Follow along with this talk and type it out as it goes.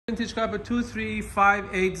Vintage carpet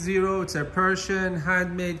 23580. It's a Persian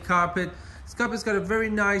handmade carpet. This carpet's got a very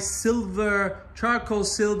nice silver, charcoal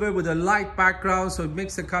silver with a light background, so it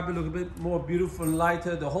makes the carpet look a bit more beautiful and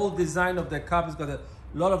lighter. The whole design of the carpet's got a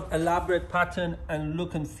lot of elaborate pattern and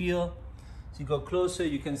look and feel. So you go closer,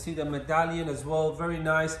 you can see the medallion as well, very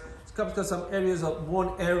nice. This carpet's got some areas of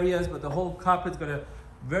worn areas, but the whole carpet's got a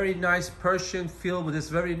very nice Persian feel with this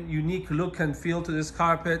very unique look and feel to this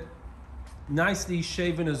carpet. Nicely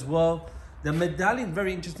shaven as well. The medallion,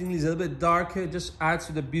 very interestingly, is a little bit darker. It just adds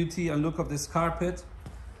to the beauty and look of this carpet.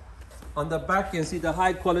 On the back, you can see the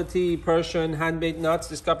high quality Persian handmade nuts.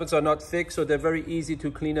 These carpets are not thick, so they're very easy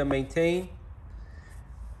to clean and maintain.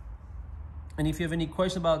 And if you have any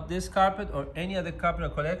questions about this carpet or any other carpet or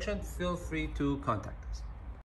collection, feel free to contact us.